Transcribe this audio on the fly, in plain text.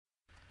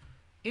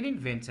In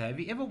Inventor, have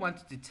you ever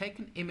wanted to take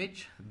an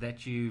image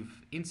that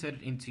you've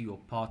inserted into your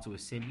part or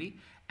assembly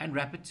and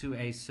wrap it to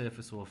a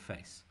surface or a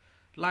face,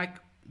 like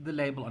the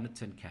label on a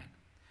tin can?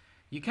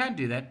 You can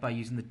do that by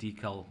using the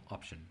Decal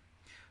option.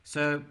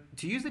 So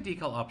to use the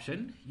Decal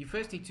option, you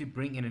first need to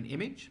bring in an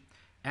image,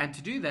 and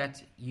to do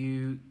that,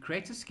 you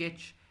create a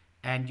sketch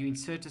and you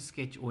insert a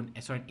sketch or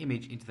an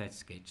image into that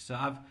sketch. So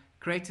I've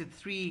created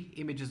 3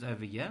 images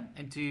over here,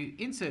 and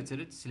to insert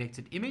it,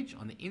 selected image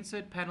on the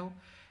insert panel,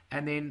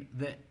 and then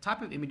the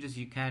type of images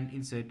you can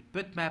insert: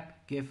 bitmap,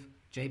 GIF,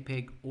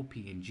 JPEG, or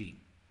PNG.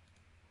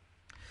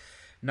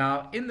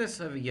 Now in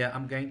this over here,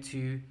 I'm going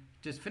to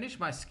just finish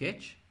my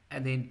sketch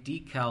and then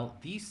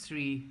decal these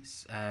three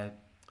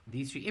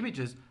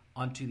images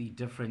onto the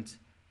different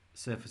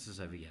surfaces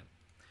over here.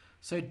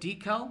 So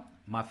decal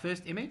my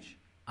first image.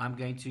 I'm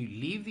going to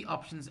leave the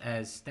options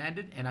as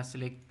standard, and I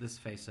select this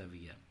face over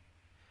here.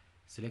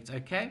 Select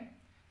OK,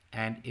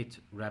 and it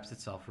wraps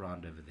itself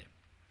around over there.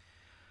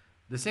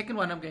 The second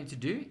one I'm going to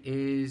do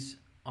is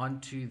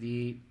onto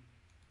the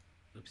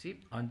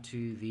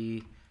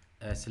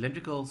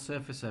cylindrical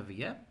surface over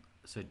here.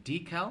 So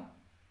decal,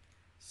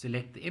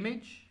 select the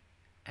image,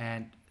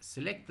 and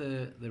select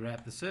the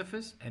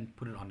surface and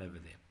put it on over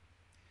there.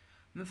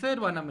 And the third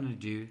one I'm going to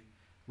do,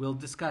 we'll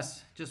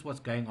discuss just what's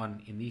going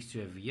on in these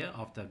two over here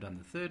after I've done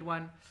the third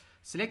one.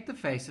 Select the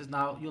faces.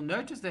 Now you'll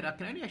notice that I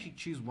can only actually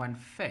choose one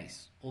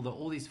face, although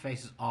all these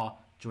faces are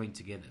joined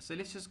together. So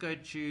let's just go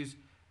choose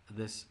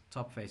this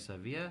top face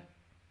over here.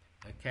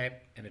 Okay,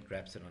 and it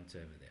wraps it onto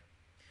over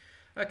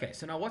there. Okay,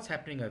 so now what's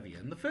happening over here?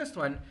 In the first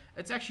one,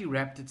 it's actually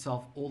wrapped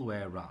itself all the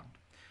way around.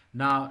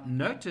 Now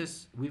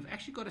notice we've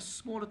actually got a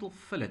small little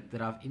fillet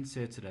that I've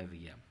inserted over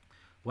here.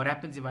 What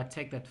happens if I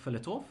take that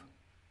fillet off?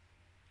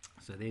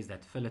 So there's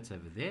that fillet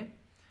over there.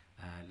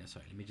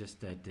 Sorry, let me just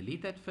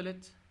delete that fillet.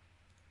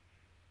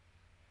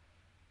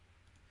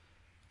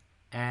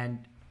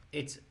 And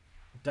it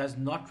does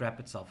not wrap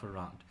itself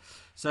around.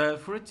 So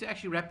for it to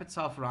actually wrap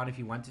itself around, if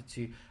you wanted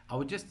to, I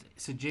would just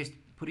suggest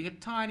putting a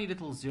tiny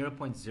little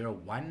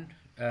 0.01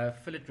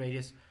 fillet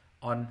radius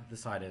on the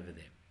side over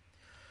there.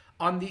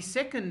 On the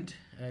second,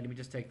 let me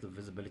just take the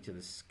visibility of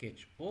the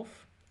sketch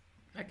off.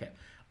 Okay,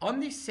 on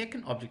the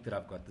second object that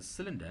I've got, the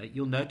cylinder,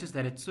 you'll notice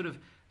that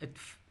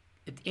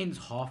it ends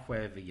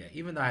halfway over here,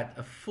 even though I had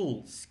a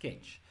full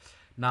sketch.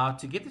 Now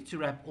to get it to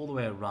wrap all the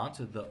way around,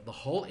 so the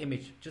whole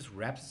image just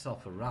wraps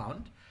itself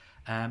around,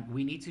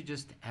 we need to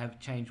just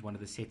change one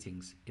of the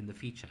settings in the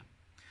feature.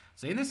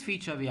 So in this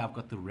feature over here, I've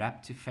got the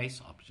wrap to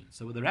face option.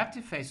 So with the wrap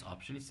to face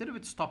option, instead of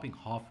it stopping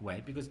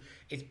halfway, because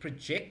it's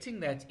projecting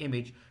that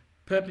image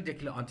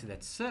perpendicular onto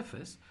that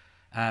surface,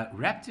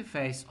 wrap to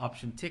face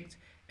option ticked,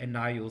 and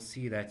now you'll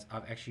see that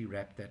I've actually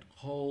wrapped that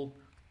whole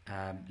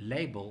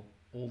label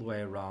all the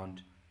way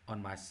around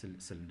on my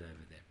cylinder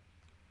over there.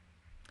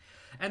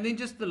 And then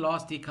just the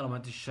last decal I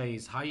want to show you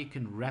is how you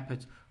can wrap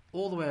it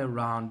all the way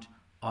around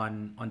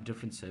on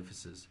different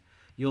surfaces.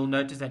 You'll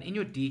notice that in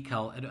your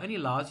decal, it only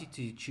allows you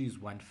to choose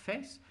one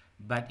face,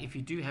 but if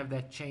you do have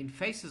that chained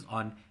faces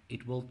on,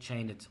 it will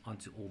chain it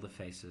onto all the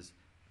faces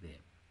there.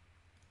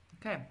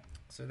 Okay,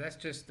 so that's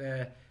just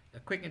a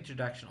quick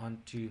introduction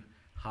onto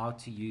how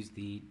to use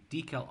the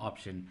decal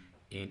option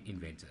in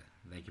Inventor.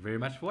 Thank you very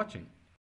much for watching.